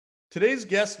Today's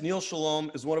guest, Neil Shalom,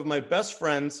 is one of my best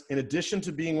friends, in addition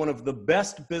to being one of the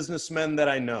best businessmen that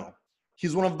I know.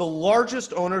 He's one of the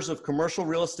largest owners of commercial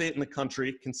real estate in the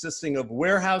country, consisting of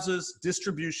warehouses,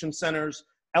 distribution centers,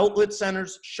 outlet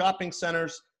centers, shopping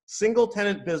centers,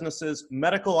 single-tenant businesses,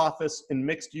 medical office, and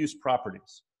mixed-use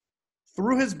properties.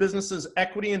 Through his businesses,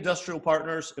 Equity Industrial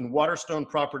Partners and Waterstone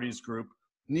Properties Group,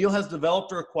 Neil has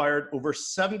developed or acquired over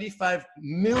 75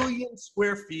 million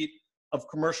square feet of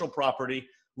commercial property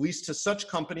leased to such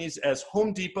companies as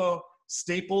Home Depot,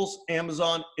 Staples,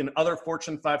 Amazon, and other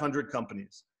Fortune 500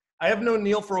 companies. I have known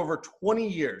Neil for over 20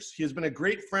 years. He has been a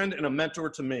great friend and a mentor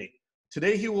to me.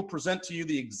 Today, he will present to you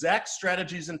the exact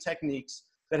strategies and techniques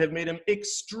that have made him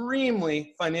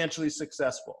extremely financially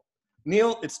successful.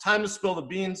 Neil, it's time to spill the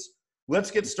beans.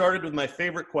 Let's get started with my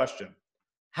favorite question.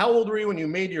 How old were you when you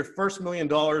made your first $1 million,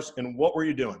 and what were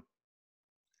you doing?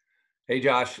 Hey,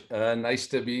 Josh, nice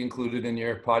to be included in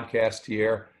your podcast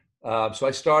here. So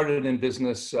I started in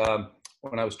business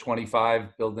when I was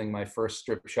 25, building my first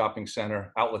strip shopping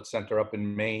center, outlet center up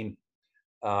in Maine.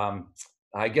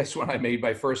 I guess when I made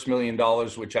my first $1 million,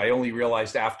 which I only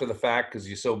realized after the fact because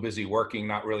you're so busy working,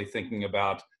 not really thinking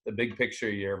about the big picture,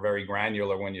 you're very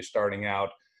granular when you're starting out.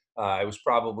 I was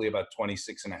probably about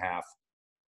 26 and a half.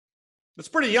 That's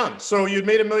pretty young. So you'd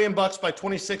made $1 million by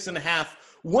 26 and a half.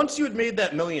 Once you had made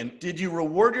that million, did you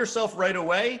reward yourself right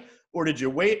away or did you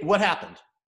wait? What happened?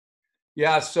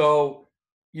 Yeah, so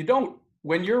you don't,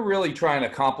 when you're really trying to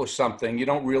accomplish something, you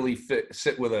don't really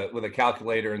sit with a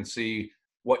calculator and see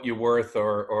what you're worth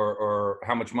or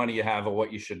how much money you have or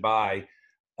what you should buy.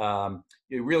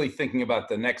 You're really thinking about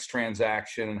the next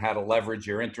transaction and how to leverage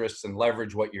your interests and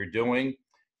leverage what you're doing.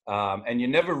 And you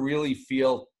never really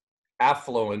feel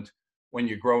affluent when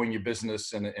you're growing your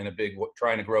business in a big,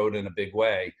 trying to grow it in a big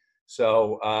way.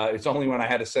 So it's only when I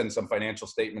had to send some financial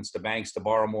statements to banks to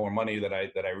borrow more money that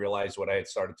I realized what I had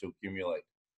started to accumulate.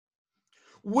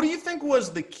 What do you think was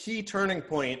the key turning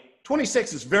point?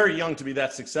 26 is very young to be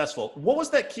that successful. What was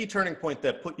that key turning point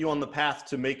that put you on the path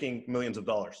to making millions of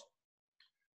dollars?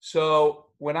 So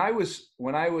when I was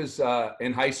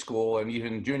in high school and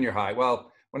even junior high,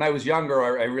 well, when I was younger,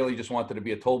 I really just wanted to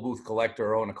be a toll booth collector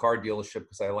or own a car dealership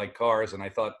because I like cars. And I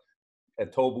thought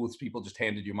at toll booths, people just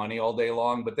handed you money all day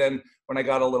long. But then when I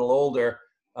got a little older,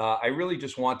 I really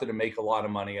just wanted to make a lot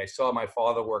of money. I saw my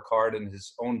father work hard in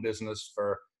his own business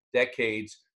for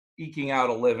decades, eking out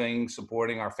a living,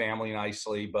 supporting our family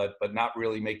nicely, but not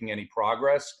really making any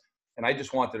progress. And I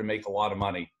just wanted to make a lot of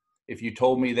money. If you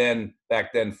told me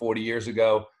back then, 40 years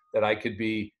ago, that I could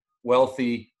be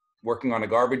wealthy working on a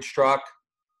garbage truck,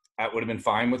 that would have been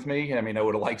fine with me. I mean, I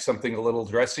would have liked something a little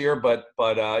dressier, but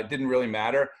it didn't really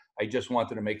matter. I just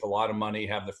wanted to make a lot of money,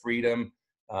 have the freedom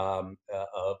of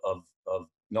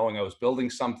knowing I was building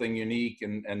something unique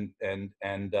and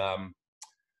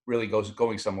really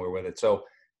going somewhere with it. So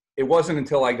it wasn't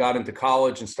until I got into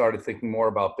college and started thinking more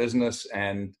about business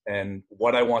and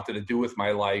what I wanted to do with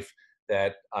my life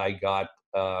that I got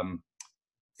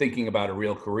thinking about a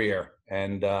real career.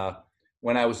 And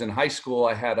when I was in high school,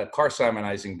 I had a car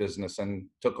simonizing business and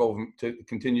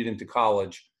continued into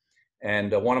college.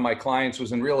 And one of my clients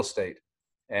was in real estate.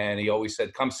 And he always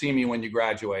said, come see me when you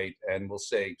graduate and we'll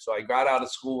see. So I got out of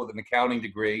school with an accounting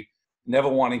degree, never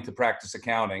wanting to practice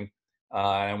accounting.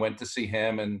 I went to see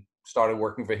him and started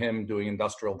working for him doing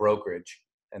industrial brokerage.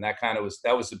 And that was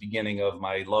the beginning of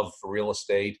my love for real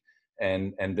estate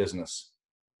and business.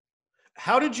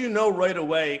 How did you know right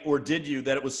away, or did you,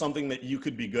 that it was something that you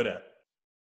could be good at?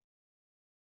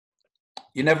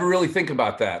 You never really think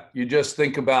about that. You just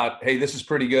think about, hey, this is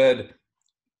pretty good.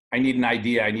 I need an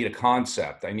idea. I need a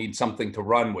concept. I need something to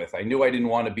run with. I knew I didn't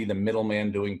want to be the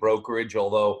middleman doing brokerage,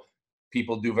 although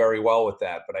people do very well with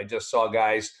that. But I just saw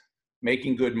guys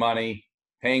making good money,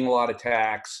 paying a lot of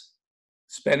tax,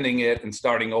 spending it, and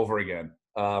starting over again.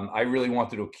 I really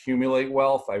wanted to accumulate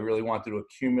wealth. I really wanted to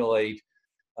accumulate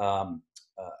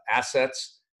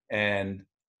assets, and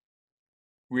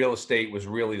real estate was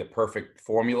really the perfect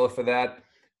formula for that.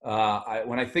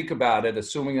 When I think about it,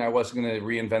 assuming I wasn't going to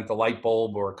reinvent the light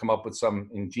bulb or come up with some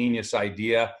ingenious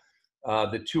idea,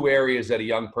 the two areas that a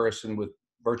young person with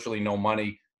virtually no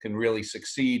money can really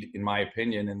succeed, in my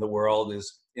opinion, in the world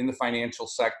is in the financial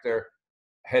sector,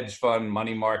 hedge fund,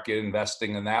 money market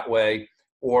investing in that way,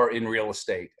 or in real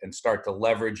estate, and start to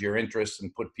leverage your interests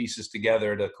and put pieces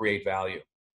together to create value.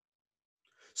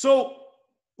 So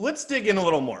let's dig in a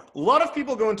little more. A lot of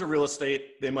people go into real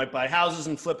estate. They might buy houses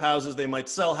and flip houses. They might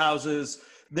sell houses.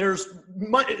 There's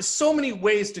so many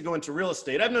ways to go into real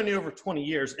estate. I've known you over 20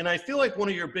 years, and I feel like one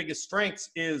of your biggest strengths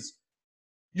is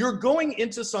you're going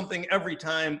into something every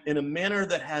time in a manner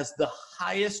that has the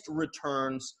highest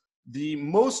returns the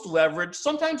most leverage,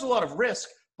 sometimes a lot of risk,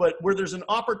 but where there's an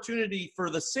opportunity for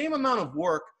the same amount of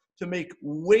work to make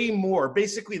way more,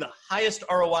 basically the highest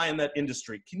ROI in that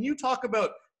industry. Can you talk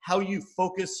about how you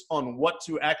focus on what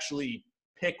to actually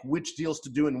pick, which deals to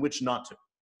do and which not to?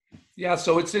 Yeah,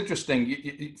 so it's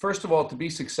interesting. First of all, to be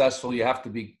successful, you have to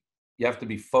be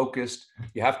focused.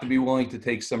 You have to be willing to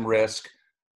take some risk,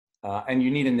 and you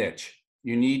need a niche.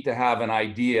 You need to have an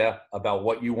idea about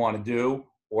what you want to do,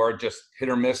 or just hit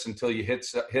or miss until you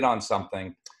hit on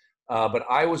something. But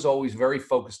I was always very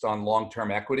focused on long-term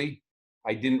equity.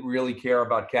 I didn't really care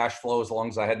about cash flow as long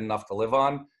as I had enough to live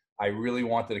on. I really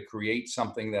wanted to create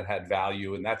something that had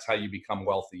value, and that's how you become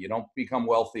wealthy. You don't become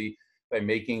wealthy by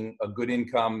making a good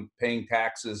income, paying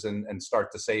taxes, and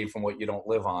start to save from what you don't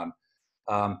live on.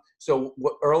 So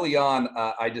early on,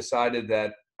 I decided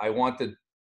that I wanted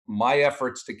my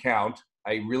efforts to count.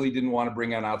 I really didn't want to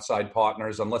bring on outside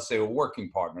partners unless they were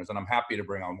working partners, and I'm happy to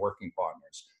bring on working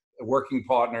partners. Working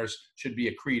partners should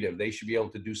be accretive. They should be able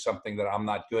to do something that I'm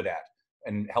not good at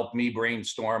and help me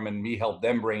brainstorm and me help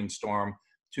them brainstorm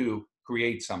to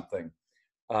create something.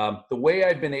 The way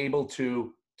I've been able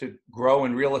to grow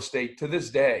in real estate to this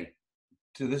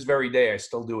very day, I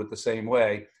still do it the same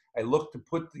way. I look to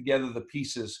put together the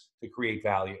pieces to create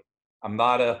value. I'm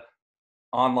not a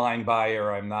online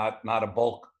buyer. I'm not a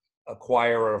bulk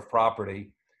acquirer of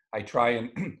property. I try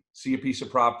and see a piece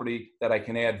of property that I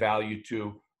can add value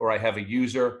to, or I have a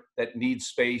user that needs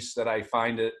space that I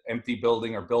find an empty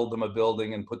building or build them a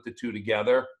building and put the two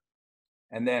together.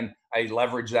 And then I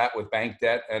leverage that with bank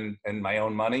debt and my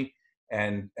own money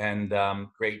and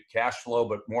create cash flow,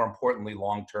 but more importantly,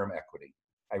 long-term equity.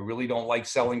 I really don't like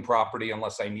selling property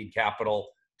unless I need capital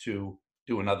to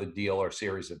do another deal or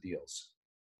series of deals.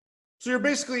 So you're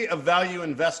basically a value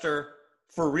investor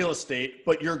for real estate,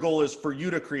 but your goal is for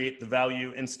you to create the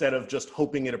value instead of just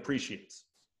hoping it appreciates.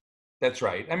 That's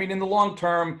right. I mean, in the long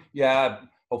term, yeah,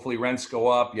 hopefully rents go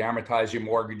up, you amortize your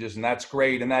mortgages, and that's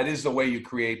great. And that is the way you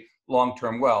create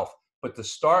long-term wealth. But to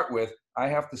start with, I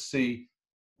have to see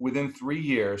within 3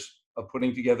 years of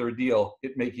putting together a deal,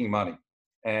 it making money.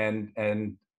 And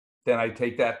then I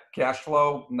take that cash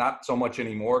flow, not so much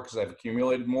anymore because I've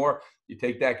accumulated more. You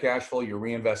take that cash flow, you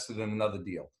reinvest it in another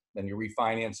deal. Then you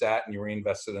refinance that and you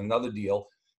reinvest it in another deal.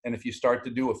 And if you start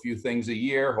to do a few things a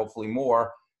year, hopefully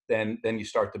more, then you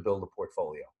start to build a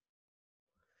portfolio.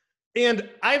 And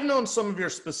I've known some of your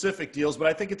specific deals, but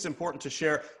I think it's important to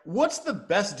share. What's the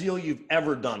best deal you've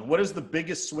ever done? What is the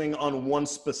biggest swing on one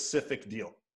specific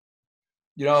deal?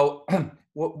 You know,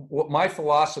 what my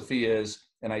philosophy is,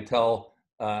 and I tell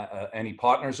any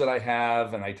partners that I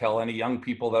have, and I tell any young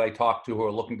people that I talk to who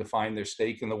are looking to find their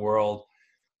stake in the world,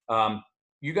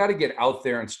 you got to get out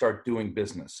there and start doing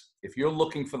business. If you're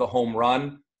looking for the home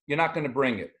run, you're not going to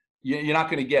bring it. You're not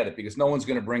going to get it because no one's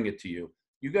going to bring it to you.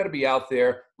 You got to be out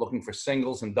there looking for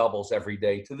singles and doubles every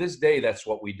day. To this day, that's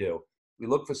what we do. We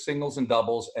look for singles and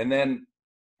doubles, and then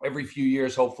every few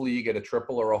years, hopefully you get a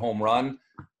triple or a home run.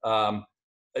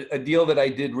 A deal that I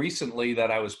did recently that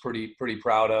I was pretty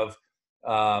proud of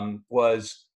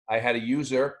was I had a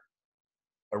user,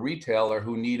 a retailer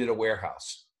who needed a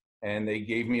warehouse, and they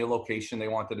gave me a location. They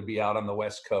wanted to be out on the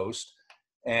West Coast.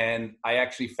 And I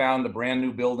actually found a brand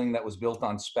new building that was built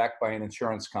on spec by an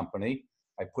insurance company.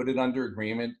 I put it under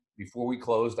agreement. Before we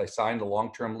closed, I signed a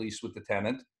long-term lease with the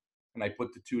tenant, and I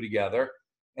put the two together.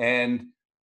 And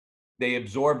they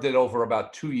absorbed it over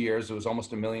about 2 years. It was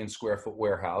almost a 1 million square foot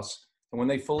warehouse. And when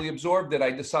they fully absorbed it,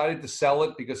 I decided to sell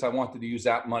it because I wanted to use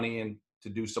that money and to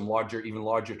do some even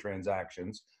larger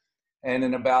transactions. And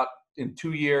in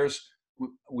 2 years,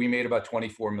 we made about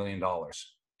 $24 million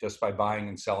just by buying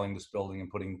and selling this building and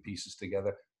putting the pieces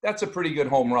together. That's a pretty good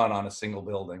home run on a single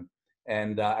building.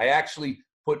 And I actually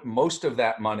put most of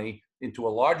that money into a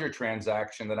larger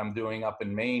transaction that I'm doing up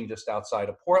in Maine, just outside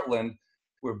of Portland.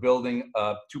 We're building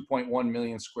a 2.1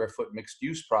 million square foot mixed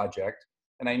use project.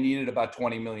 And I needed about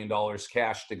 $20 million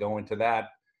cash to go into that.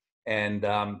 And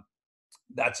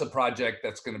that's a project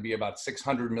that's going to be about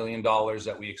 $600 million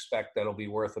that we expect that'll be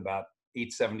worth about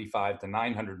 $875 to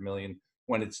 $900 million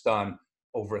when it's done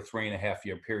over a 3.5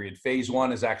 year period. Phase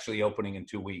 1 is actually opening in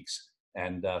 2 weeks,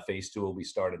 and phase 2 will be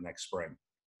started next spring.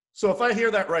 So if I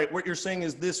hear that right, what you're saying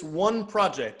is this one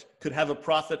project could have a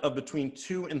profit of between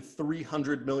 $200 and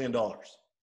 $300 million.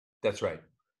 That's right.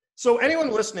 So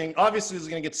anyone listening obviously is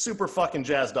going to get super fucking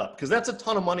jazzed up because that's a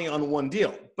ton of money on one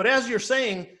deal. But as you're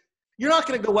saying, you're not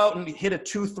going to go out and hit a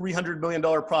 $200-300 million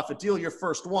profit deal your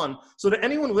first one. So to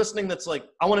anyone listening that's like,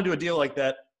 I want to do a deal like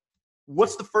that,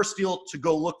 what's the first deal to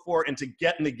go look for and to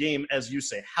get in the game, as you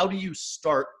say? How do you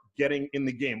start getting in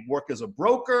the game? Work as a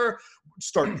broker,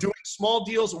 start doing small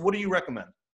deals? What do you recommend?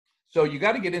 So you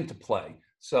got to get into play.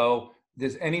 So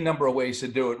there's any number of ways to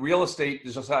do it. Real estate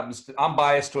just happens to, I'm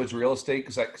biased towards real estate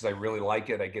because I really like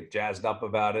it. I get jazzed up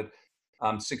about it.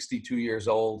 I'm 62 years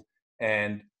old,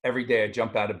 and every day I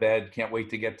jump out of bed, can't wait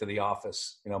to get to the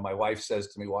office. You know, my wife says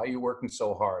to me, "Why are you working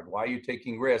so hard? Why are you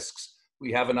taking risks?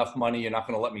 We have enough money. You're not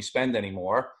going to let me spend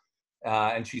anymore."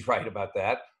 And she's right about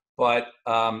that. But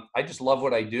I just love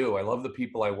what I do. I love the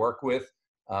people I work with.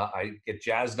 I get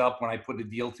jazzed up when I put a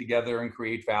deal together and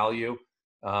create value.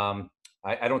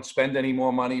 I don't spend any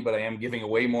more money, but I am giving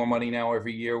away more money now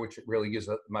every year, which really gives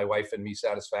my wife and me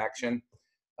satisfaction.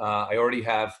 I already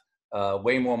have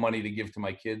way more money to give to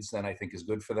my kids than I think is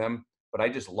good for them, but I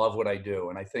just love what I do.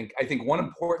 And I think one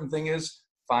important thing is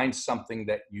find something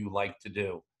that you like to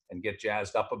do and get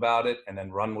jazzed up about it and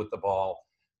then run with the ball.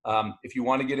 If you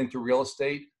want to get into real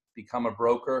estate, become a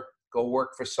broker, go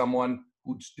work for someone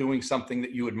who's doing something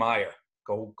that you admire.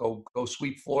 Go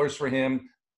sweep floors for him,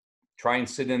 try and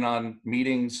sit in on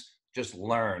meetings, just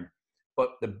learn.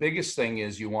 But the biggest thing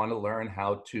is you want to learn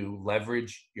how to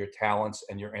leverage your talents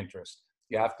and your interest.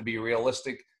 You have to be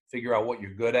realistic, figure out what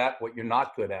you're good at, what you're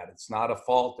not good at. It's not a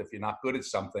fault if you're not good at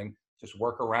something, just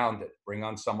work around it. Bring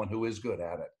on someone who is good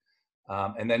at it.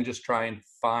 And then just try and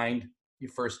find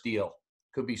your first deal.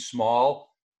 Could be small,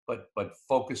 but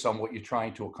focus on what you're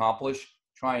trying to accomplish.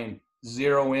 Try and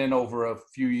zero in over a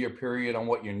few year period on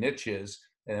what your niche is.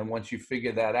 And then once you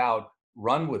figure that out,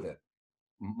 run with it.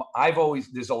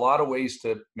 There's a lot of ways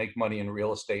to make money in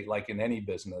real estate, like in any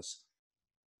business.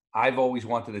 I've always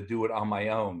wanted to do it on my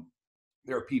own.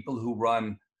 There are people who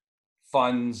run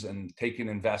funds and take in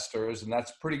investors, and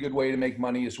that's a pretty good way to make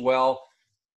money as well.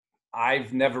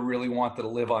 I've never really wanted to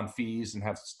live on fees and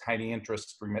have tiny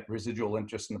interest, residual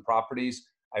interest in the properties.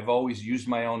 I've always used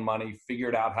my own money,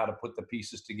 figured out how to put the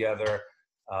pieces together,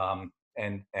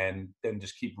 and then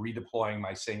just keep redeploying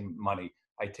my same money.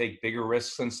 I take bigger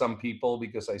risks than some people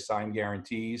because I sign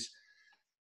guarantees,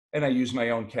 and I use my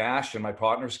own cash and my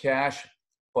partner's cash.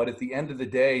 But at the end of the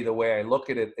day, the way I look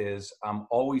at it is I'm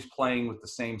always playing with the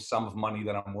same sum of money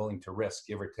that I'm willing to risk,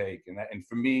 give or take. And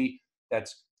for me,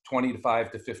 that's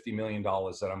 $25 to $50 million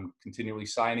that I'm continually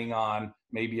signing on,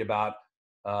 maybe about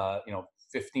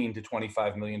 15 to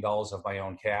 $25 million of my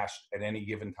own cash at any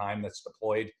given time that's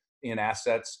deployed in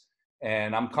assets.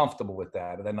 And I'm comfortable with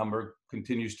that. And the number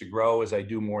continues to grow as I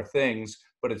do more things,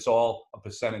 but it's all a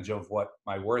percentage of what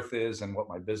my worth is and what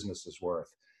my business is worth.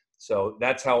 So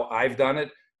that's how I've done it.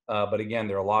 But again,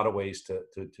 there are a lot of ways to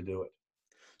do it.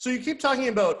 So you keep talking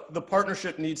about the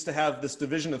partnership needs to have this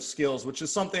division of skills, which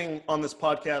is something on this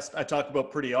podcast I talk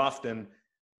about pretty often.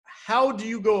 How do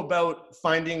you go about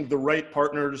finding the right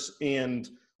partners and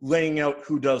laying out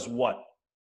who does what?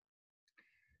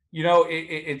 You know,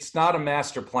 it's not a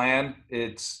master plan.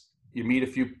 It's you meet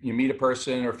a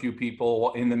person or a few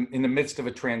people in the midst of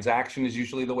a transaction is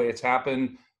usually the way it's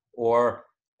happened. Or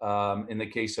in the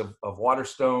case of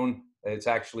Waterstone, it's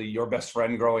actually your best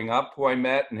friend growing up who I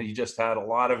met, and he just had a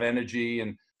lot of energy,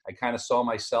 and I kind of saw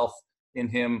myself in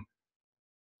him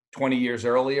 20 years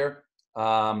earlier.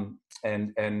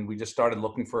 And we just started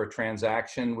looking for a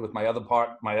transaction with my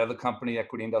other company,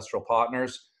 Equity Industrial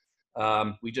Partners.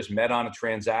 We just met on a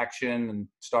transaction and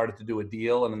started to do a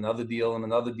deal and another deal and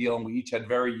another deal. And we each had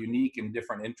very unique and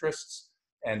different interests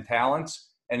and talents.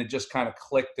 And it just kind of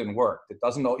clicked and worked.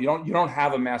 You don't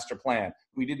have a master plan.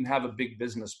 We didn't have a big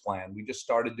business plan. We just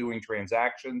started doing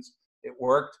transactions. It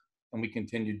worked, and we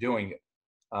continued doing it.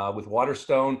 With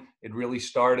Waterstone, it really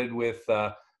started with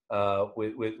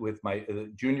my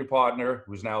junior partner,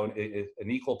 who's now an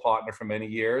equal partner for many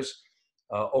years.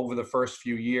 Over the first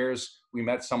few years, we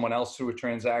met someone else through a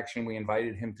transaction. We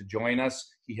invited him to join us.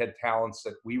 He had talents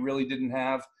that we really didn't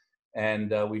have.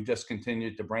 And we've just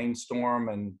continued to brainstorm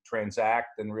and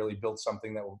transact and really build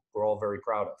something that we're all very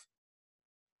proud of.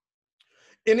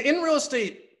 In real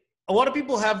estate, a lot of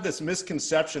people have this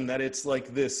misconception that it's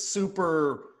like this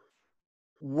super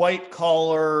white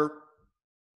collar,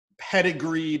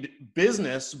 pedigreed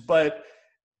business, but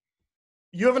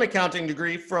you have an accounting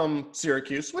degree from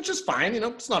Syracuse, which is fine.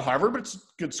 It's not Harvard, but it's a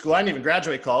good school. I didn't even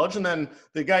graduate college. And then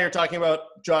the guy you're talking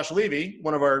about, Josh Levy,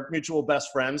 one of our mutual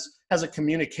best friends, has a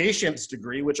communications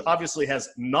degree, which obviously has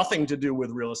nothing to do with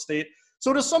real estate.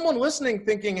 So to someone listening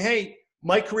thinking, hey,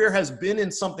 my career has been in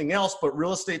something else, but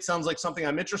real estate sounds like something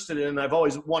I'm interested in, and I've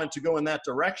always wanted to go in that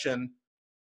direction.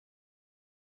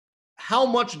 How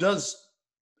much does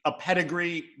a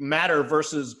pedigree matter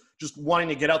versus just wanting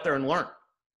to get out there and learn?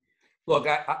 Look,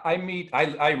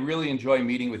 I really enjoy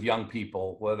meeting with young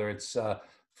people, whether it's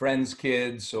friends,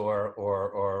 kids,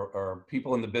 or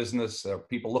people in the business, or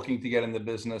people looking to get in the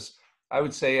business. I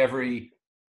would say every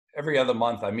every other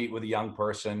month I meet with a young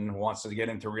person who wants to get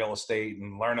into real estate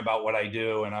and learn about what I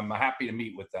do, and I'm happy to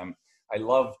meet with them. I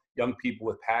love young people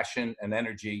with passion and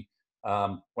energy.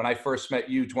 When I first met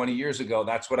you 20 years ago,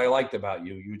 that's what I liked about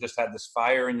you. You just had this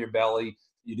fire in your belly.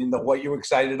 You didn't know what you were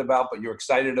excited about, but you were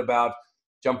excited about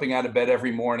jumping out of bed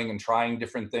every morning and trying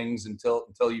different things until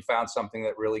you found something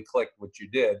that really clicked, which you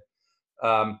did.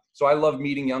 So I love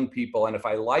meeting young people, and if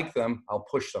I like them, I'll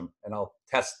push them and I'll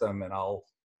test them and I'll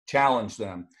challenge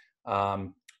them.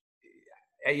 Um,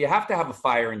 you have to have a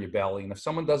fire in your belly, and if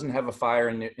someone doesn't have a fire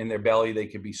in their belly, they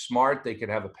could be smart, they could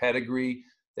have a pedigree,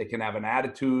 they can have an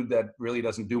attitude that really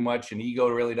doesn't do much, an ego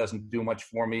really doesn't do much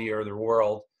for me or the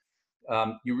world.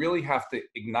 You really have to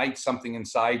ignite something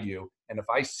inside you, and if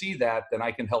I see that, then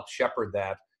I can help shepherd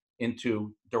that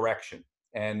into direction.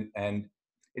 And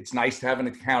it's nice to have an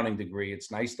accounting degree.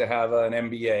 It's nice to have an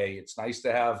MBA. It's nice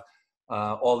to have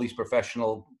all these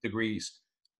professional degrees.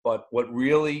 But what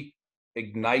really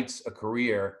ignites a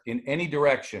career in any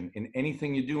direction, in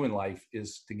anything you do in life,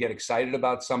 is to get excited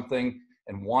about something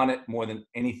and want it more than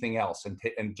anything else,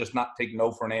 and just not take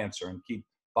no for an answer and keep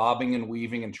bobbing and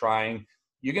weaving and trying.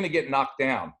 You're going to get knocked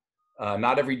down.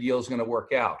 Not every deal is going to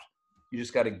work out. You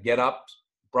just got to get up,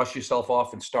 brush yourself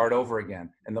off, and start over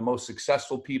again. And the most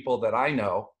successful people that I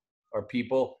know are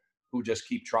people who just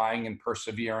keep trying and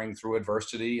persevering through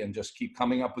adversity and just keep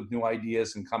coming up with new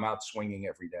ideas and come out swinging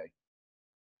every day.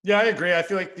 Yeah, I agree. I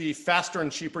feel like the faster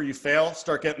and cheaper you fail,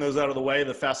 start getting those out of the way,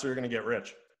 the faster you're going to get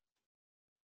rich.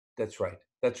 That's right.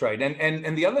 That's right.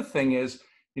 And the other thing is,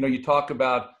 you talk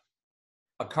about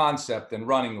a concept and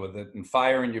running with it and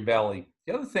fire in your belly.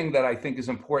 The other thing that I think is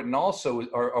important also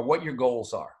are what your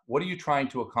goals are. What are you trying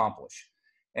to accomplish?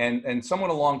 And someone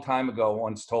a long time ago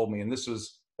once told me, and this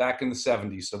was back in the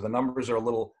 70s, so the numbers are a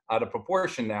little out of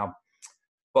proportion now,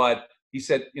 but he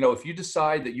said, if you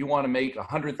decide that you want to make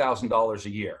 $100,000 a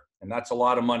year, and that's a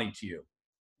lot of money to you,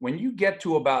 when you get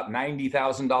to about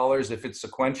 $90,000, if it's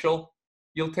sequential,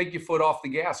 you'll take your foot off the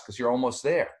gas because you're almost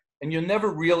there, and you'll never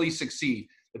really succeed.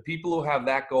 The people who have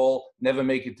that goal never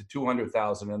make it to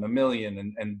 200,000 and a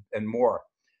million and more.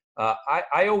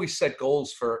 I always set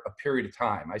goals for a period of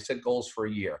time. I set goals for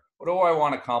a year. What do I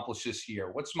want to accomplish this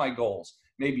year? What's my goals?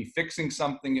 Maybe fixing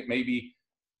something. It may be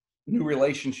new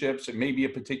relationships. It may be a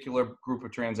particular group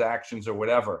of transactions or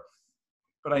whatever.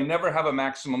 But I never have a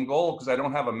maximum goal because I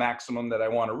don't have a maximum that I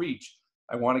want to reach.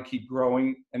 I want to keep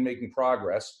growing and making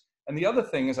progress. And the other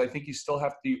thing is, I think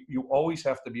you always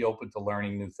have to be open to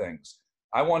learning new things.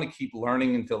 I want to keep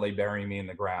learning until they bury me in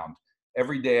the ground.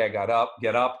 Every day I get up,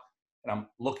 and I'm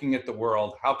looking at the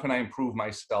world. How can I improve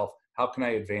myself? How can I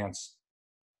advance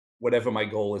whatever my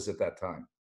goal is at that time?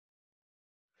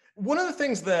 One of the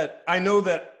things that I know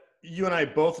that you and I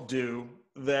both do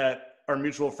that our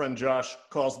mutual friend Josh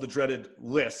calls the dreaded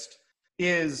list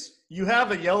is you have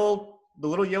the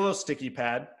little yellow sticky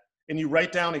pad, and you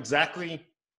write down exactly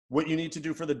what you need to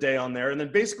do for the day on there, and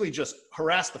then basically just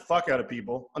harass the fuck out of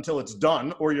people until it's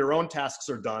done or your own tasks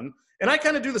are done. And I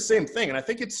kind of do the same thing, and I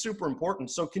think it's super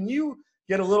important. So can you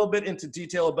get a little bit into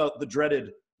detail about the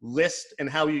dreaded list and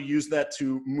how you use that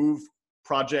to move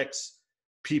projects,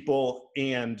 people,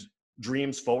 and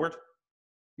dreams forward?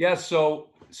 Yeah,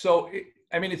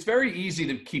 it's very easy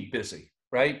to keep busy,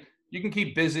 right? You can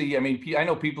keep busy. I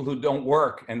know people who don't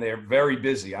work and they're very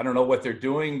busy. I don't know what they're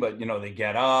doing, but they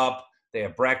get up, they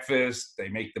have breakfast, they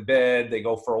make the bed, they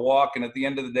go for a walk, and at the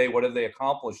end of the day, what have they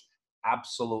accomplished?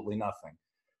 Absolutely nothing.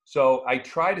 So I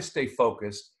try to stay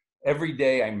focused. Every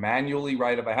day I manually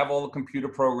write up. I have all the computer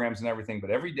programs and everything, but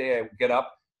every day I get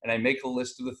up and I make a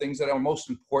list of the things that are most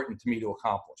important to me to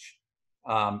accomplish.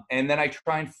 And then I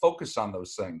try and focus on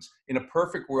those things. In a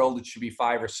perfect world, it should be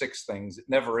 5 or 6 things. It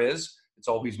never is. It's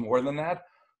always more than that.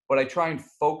 But I try and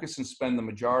focus and spend the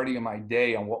majority of my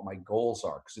day on what my goals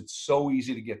are, because it's so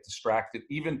easy to get distracted.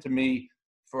 Even to me,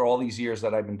 for all these years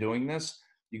that I've been doing this,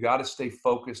 you got to stay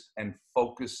focused and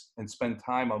spend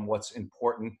time on what's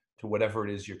important to whatever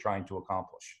it is you're trying to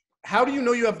accomplish. How do you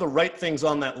know you have the right things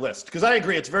on that list? Because I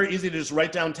agree, it's very easy to just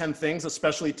write down 10 things,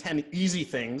 especially 10 easy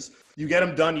things. You get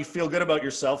them done, you feel good about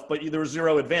yourself, but there's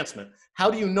zero advancement. How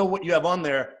do you know what you have on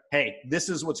there? Hey, this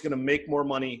is what's going to make more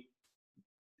money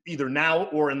either now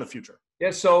or in the future.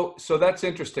 Yeah, so that's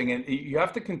interesting. And you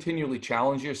have to continually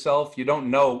challenge yourself. You don't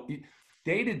know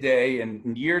day to day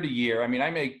and year to year. I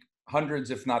make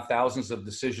hundreds, if not thousands of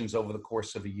decisions over the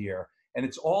course of a year. And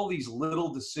it's all these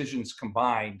little decisions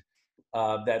combined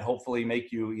that hopefully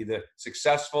make you either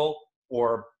successful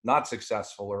or not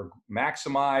successful, or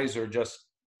maximize or just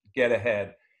get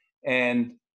ahead.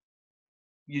 And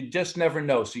you just never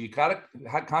know. So you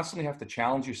constantly have to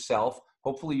challenge yourself.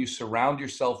 Hopefully you surround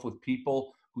yourself with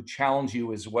people who challenge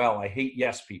you as well. I hate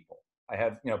yes people. I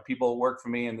have, people work for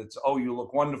me and it's, oh, you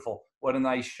look wonderful. What a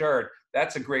nice shirt.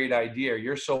 That's a great idea.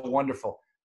 You're so wonderful.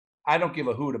 I don't give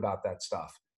a hoot about that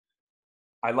stuff.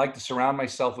 I like to surround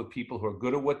myself with people who are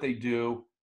good at what they do.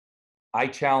 I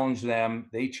challenge them,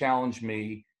 they challenge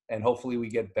me, and hopefully we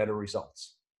get better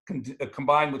results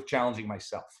combined with challenging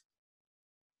myself.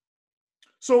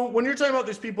 So when you're talking about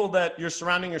these people that you're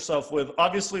surrounding yourself with,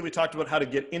 obviously we talked about how to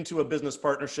get into a business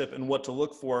partnership and what to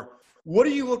look for. What do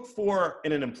you look for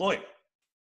in an employee?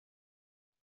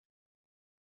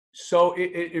 So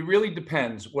it really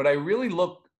depends.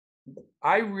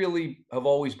 I really have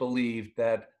always believed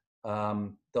that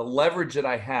the leverage that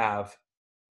I have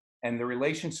and the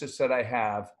relationships that I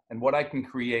have and what I can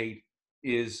create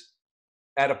is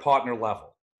at a partner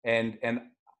level. And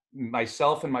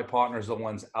myself and my partners are the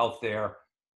ones out there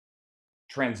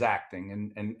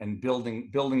transacting and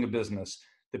building a business.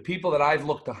 The people that I've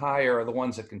looked to hire are the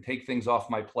ones that can take things off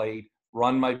my plate,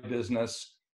 run my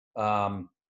business,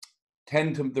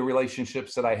 tend to the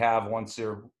relationships that I have once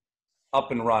they're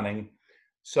up and running.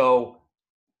 So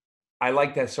I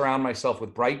like to surround myself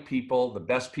with bright people, the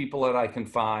best people that I can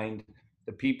find,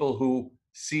 the people who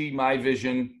see my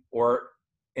vision or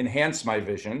enhance my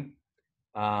vision,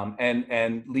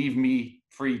 and leave me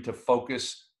free to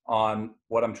focus on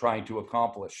what I'm trying to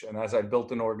accomplish. And as I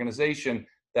built an organization,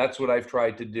 that's what I've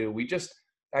tried to do. We just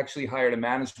actually hired a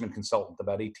management consultant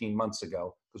about 18 months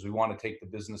ago because we want to take the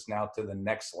business now to the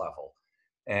next level.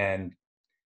 And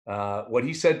what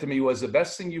he said to me was the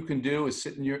best thing you can do is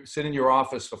sit in your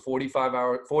office for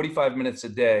 45 minutes a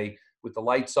day with the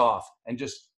lights off and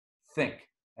just think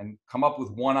and come up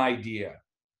with one idea.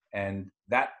 And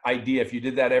that idea, if you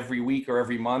did that every week or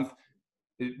every month,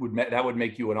 that would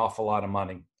make you an awful lot of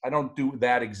money. I don't do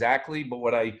that exactly, but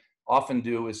what I often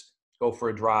do is go for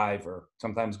a drive or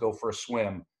sometimes go for a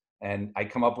swim. And I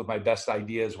come up with my best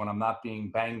ideas when I'm not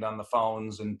being banged on the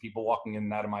phones and people walking in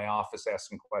and out of my office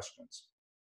asking questions.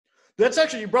 That's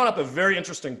actually, you brought up a very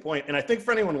interesting point. And I think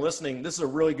for anyone listening, this is a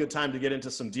really good time to get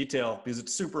into some detail because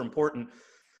it's super important.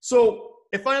 So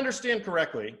if I understand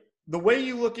correctly, the way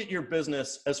you look at your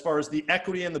business as far as the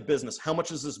equity in the business, how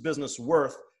much is this business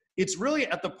worth? It's really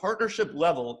at the partnership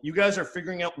level. You guys are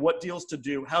figuring out what deals to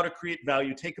do, how to create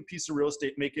value, take a piece of real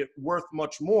estate, make it worth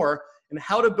much more, and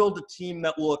how to build a team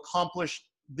that will accomplish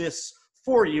this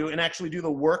for you and actually do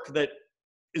the work that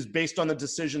is based on the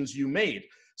decisions you made.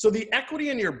 So the equity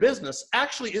in your business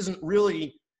actually isn't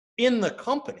really in the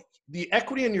company. The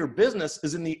equity in your business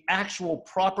is in the actual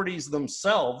properties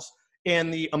themselves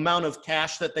and the amount of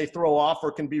cash that they throw off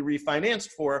or can be refinanced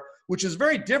for, which is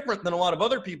very different than a lot of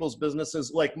other people's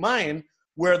businesses like mine,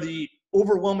 where the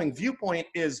overwhelming viewpoint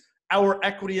is our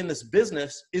equity in this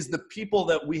business is the people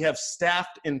that we have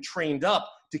staffed and trained up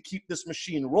to keep this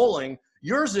machine rolling.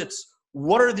 Yours, it's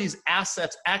what are these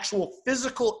assets, actual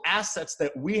physical assets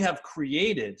that we have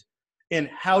created, and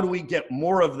how do we get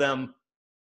more of them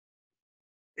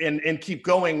and keep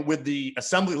going with the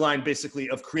assembly line, basically,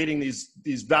 of creating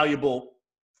these valuable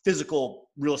physical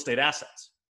real estate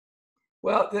assets?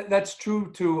 Well, that's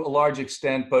true to a large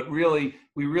extent, but really,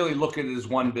 we really look at it as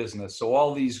one business. So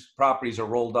all these properties are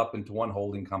rolled up into one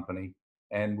holding company,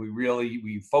 and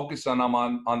we focus on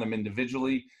them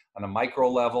individually on a micro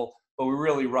level, but we're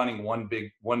really running one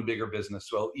bigger business.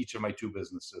 Well, each of my two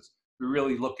businesses, we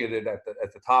really look at it at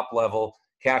the top level.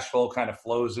 Cash flow kind of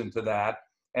flows into that,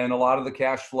 and a lot of the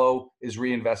cash flow is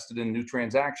reinvested in new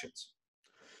transactions.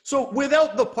 So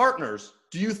without the partners,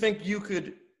 do you think you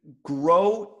could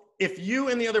grow? If you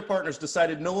and the other partners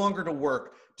decided no longer to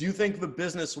work, do you think the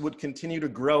business would continue to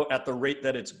grow at the rate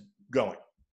that it's going?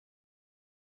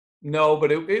 No,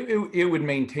 but it would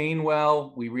maintain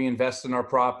well. We reinvest in our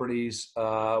properties.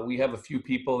 We have a few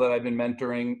people that I've been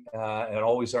mentoring and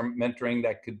always are mentoring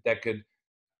that could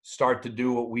start to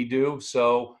do what we do.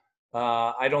 So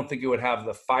I don't think it would have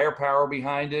the firepower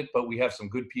behind it, but we have some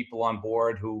good people on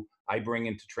board who I bring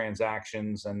into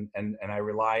transactions and I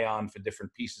rely on for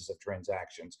different pieces of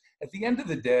transactions. At the end of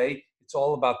the day, it's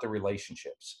all about the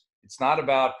relationships. It's not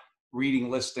about reading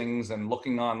listings and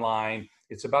looking online.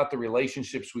 It's about the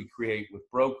relationships we create with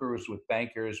brokers, with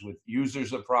bankers, with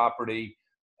users of property,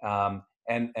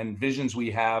 and visions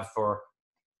we have for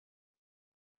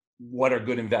what are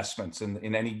good investments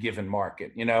in any given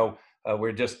market.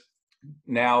 We're just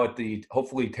now at the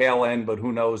hopefully tail end, but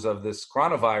who knows, of this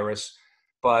coronavirus.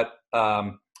 But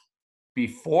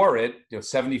before it,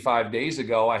 75 days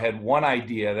ago, I had one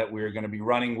idea that we were going to be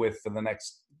running with for the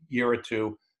next year or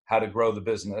two, how to grow the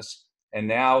business. And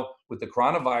now with the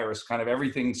coronavirus, kind of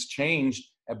everything's changed,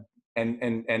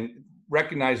 and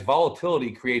recognize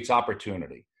volatility creates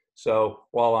opportunity. So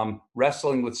while I'm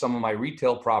wrestling with some of my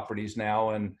retail properties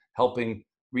now and helping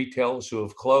retailers who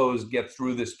have closed get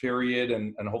through this period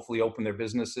and hopefully open their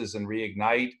businesses and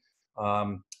reignite,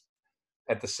 um,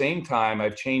 at the same time,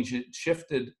 I've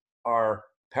shifted our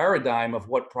paradigm of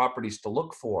what properties to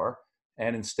look for.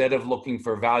 And instead of looking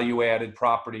for value-added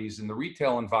properties in the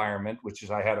retail environment, which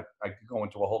is I could go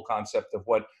into a whole concept of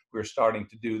what we're starting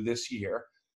to do this year.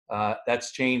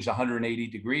 That's changed 180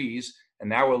 degrees, and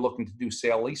now we're looking to do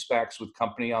sale leasebacks with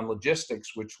company on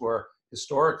logistics, which were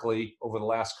historically over the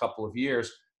last couple of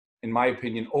years, in my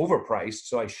opinion, overpriced.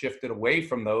 So I shifted away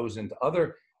from those into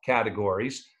other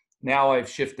categories. Now I've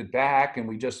shifted back, and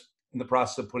we just in the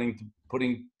process of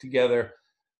putting together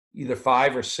either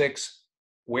 5 or 6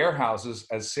 warehouses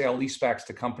as sale leasebacks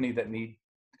to companies that need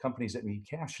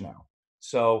cash now.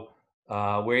 So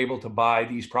we're able to buy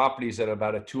these properties at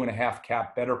about a 2.5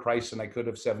 cap better price than I could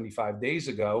have 75 days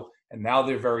ago, and now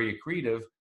they're very accretive,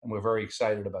 and we're very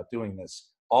excited about doing this.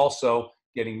 Also,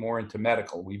 getting more into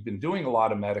medical. We've been doing a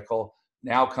lot of medical.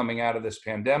 Now coming out of this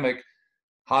pandemic,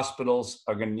 hospitals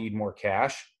are going to need more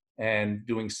cash, and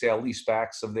doing sale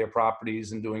leasebacks of their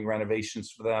properties and doing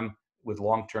renovations for them with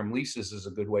long-term leases is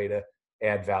a good way to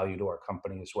add value to our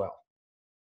company as well.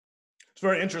 It's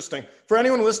very interesting. For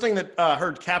anyone listening that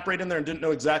heard cap rate in there and didn't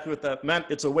know exactly what that meant,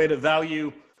 it's a way to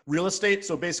value real estate.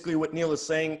 So basically what Neil is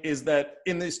saying is that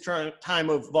in this time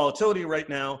of volatility right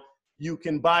now, you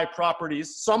can buy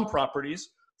some properties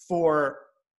for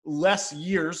less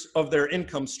years of their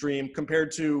income stream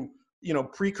compared to,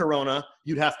 pre-corona,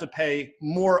 you'd have to pay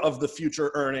more of the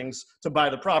future earnings to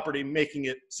buy the property, making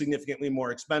it significantly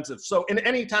more expensive. So in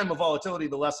any time of volatility,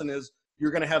 the lesson is you're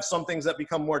going to have some things that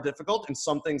become more difficult and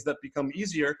some things that become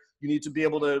easier. You need to be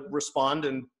able to respond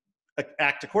and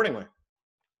act accordingly.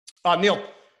 Neil,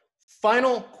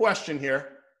 final question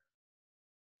here.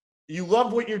 You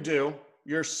love what you do.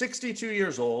 You're 62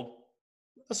 years old.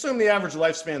 Assume the average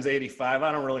lifespan's 85.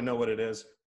 I don't really know what it is.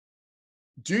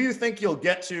 Do you think you'll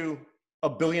get to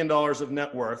 $1 billion of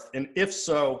net worth? And if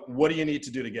so, what do you need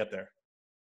to do to get there?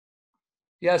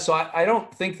 Yeah, so I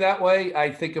don't think that way.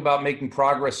 I think about making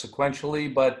progress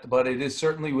sequentially, but it is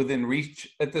certainly within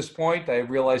reach at this point. I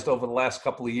realized over the last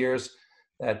couple of years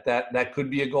that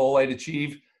could be a goal I'd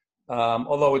achieve,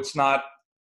 although it's not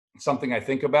something I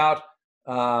think about.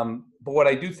 But what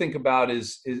I do think about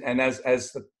is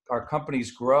as our companies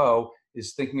grow,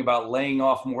 is thinking about laying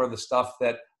off more of the stuff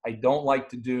that I don't like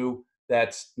to do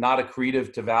that's not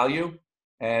accretive to value.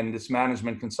 And this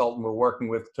management consultant we're working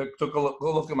with took a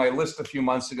look at my list a few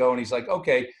months ago, and he's like,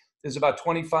 okay, there's about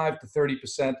 25 to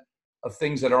 30% of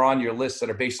things that are on your list that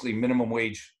are basically minimum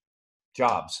wage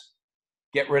jobs.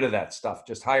 Get rid of that stuff.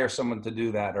 Just hire someone to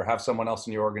do that, or have someone else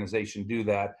in your organization do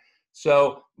that.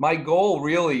 So my goal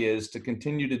really is to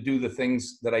continue to do the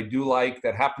things that I do like,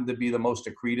 that happen to be the most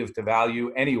accretive to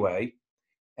value anyway.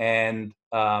 And,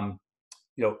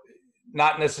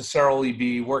 not necessarily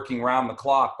be working around the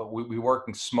clock, but we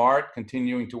working smart,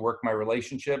 continuing to work my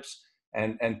relationships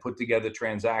and put together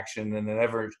transaction in an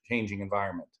ever-changing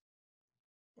environment.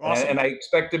 Awesome. And I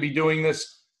expect to be doing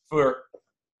this for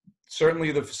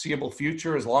certainly the foreseeable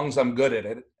future. As long as I'm good at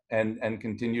it and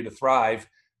continue to thrive,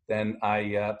 then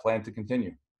I plan to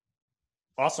continue.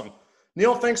 Awesome.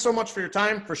 Neil, thanks so much for your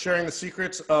time, for sharing the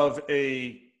secrets of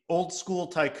a old school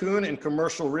tycoon in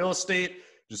commercial real estate,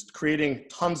 just creating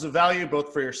tons of value,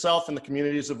 both for yourself and the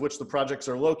communities of which the projects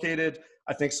are located.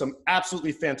 I think some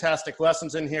absolutely fantastic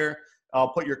lessons in here.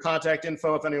 I'll put your contact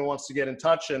info if anyone wants to get in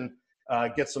touch and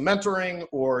get some mentoring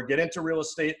or get into real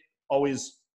estate.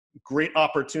 Always great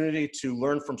opportunity to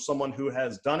learn from someone who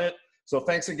has done it. So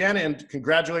thanks again, and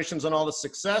congratulations on all the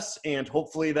success, and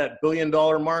hopefully that $1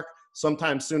 billion mark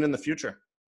sometime soon in the future.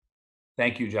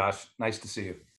 Thank you, Josh. Nice to see you.